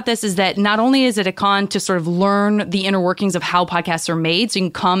special about this is that not only is it a con to sort of learn the inner workings of how podcasts are made, so you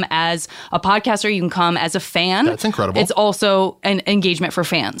can come as a podcaster, you can come as a fan. That's incredible. It's also an engagement for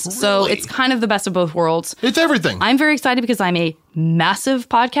fans. Really? So it's kind of the best of both worlds. It's everything. I'm very excited because I'm a massive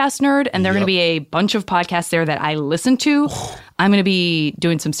podcast nerd, and there are Yep. going to be a bunch of podcasts there that I listen to. I'm going to be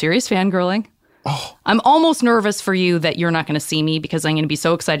doing some serious fangirling. Oh. I'm almost nervous for you that you're not going to see me because I'm going to be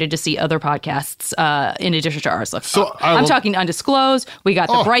so excited to see other podcasts in addition to ours. So I'm talking Undisclosed. We got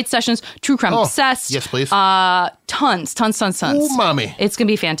the Oh. Bright Sessions, True Crime Obsessed. Yes, please. Tons. Ooh, mommy. It's going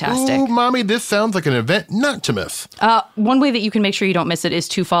to be fantastic. Ooh, mommy, this sounds like an event not to miss. One way that you can make sure you don't miss it is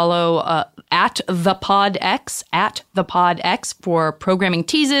to follow at the PodX for programming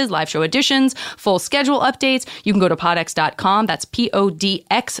teases, live show editions, full schedule updates. You can go to podx.com. That's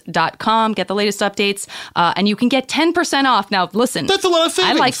podx.com. Get the latest updates, and you can get 10% off. Now, listen, That's a lot of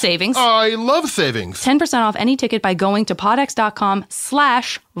savings. I like savings. I love savings. 10% off any ticket by going to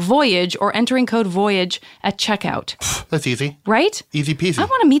podx.com/voyage or entering code VOYAGE at checkout. That's easy. Right? Easy peasy. I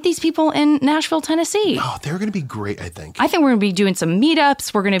want to meet these people in Nashville, Tennessee. Oh, they're going to be great, I think. I think we're going to be doing some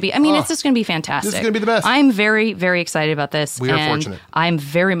meetups. We're going to be, it's just going to be fantastic. This is going to be the best. I'm very, very excited about this. We are and fortunate. I'm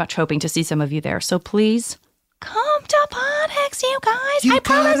very much hoping to see some of you there. So please come to PodX, you guys. You I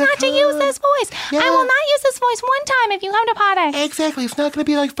promise gotta not to use this voice. Yeah. I will not use this voice one time if you come to PodX. Exactly. It's not going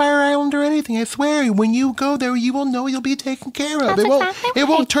to be like Fire Island or anything. I swear. When you go there, you will know you'll be taken care of. That's It won't. exactly It right.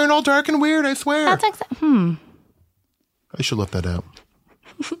 won't turn all dark and weird. I swear. That's I should look that out.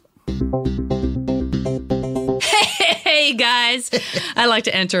 Hey, guys. I like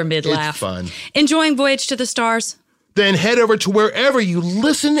to enter mid-laugh. It's fun. Enjoying Voyage to the Stars? Then head over to wherever you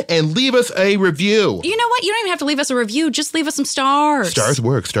listen and leave us a review. You know what? You don't even have to leave us a review. Just leave us some stars. Stars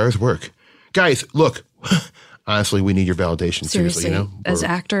work. Stars work. Guys, look. Honestly, we need your validation. Seriously, you know? As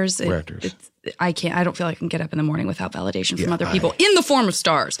actors, we're actors. I don't feel like I can get up in the morning without validation from other people in the form of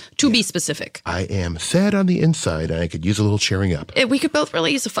stars, to be specific. I am sad on the inside, and I could use a little cheering up. We could both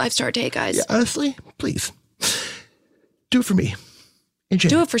really use a 5-star day, guys. Yeah, honestly, please. Do it for me. And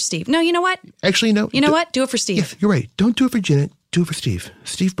Janet. Do it for Steve. No, you know what? Actually, no. You know what? Do it for Steve. Yeah, you're right. Don't do it for Janet. Do it for Steve.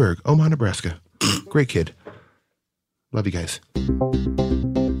 Steve Berg, Omaha, Nebraska. Great kid. Love you guys.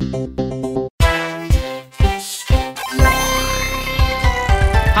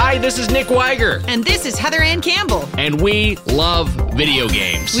 Hi, this is Nick Weiger, And this is Heather Ann Campbell. and we love video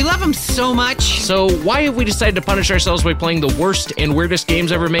games. We love them so much. So why have we decided to punish ourselves by playing the worst and weirdest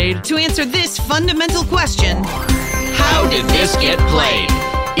games ever made? To answer this fundamental question, How did this get played?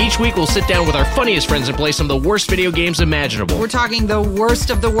 Each week we'll sit down with our funniest friends and play some of the worst video games imaginable. we're talking the worst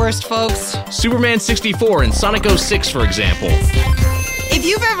of the worst, folks. Superman 64 and Sonic 06, for example. If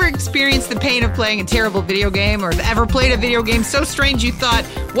you've ever experienced the pain of playing a terrible video game or ever played a video game so strange you thought,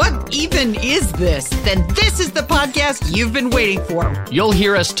 what even is this? Then this is the podcast you've been waiting for. You'll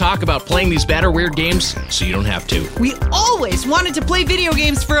hear us talk about playing these bad or weird games, so you don't have to. We always wanted to play video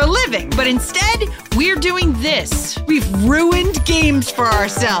games for a living, but instead, we're doing this. We've ruined games for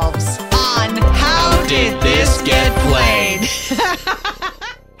ourselves on How Did This Get Played?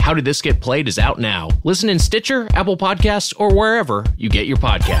 How Did This Get Played is out now. Listen in Stitcher, Apple Podcasts, or wherever you get your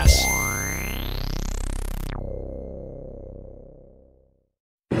podcasts.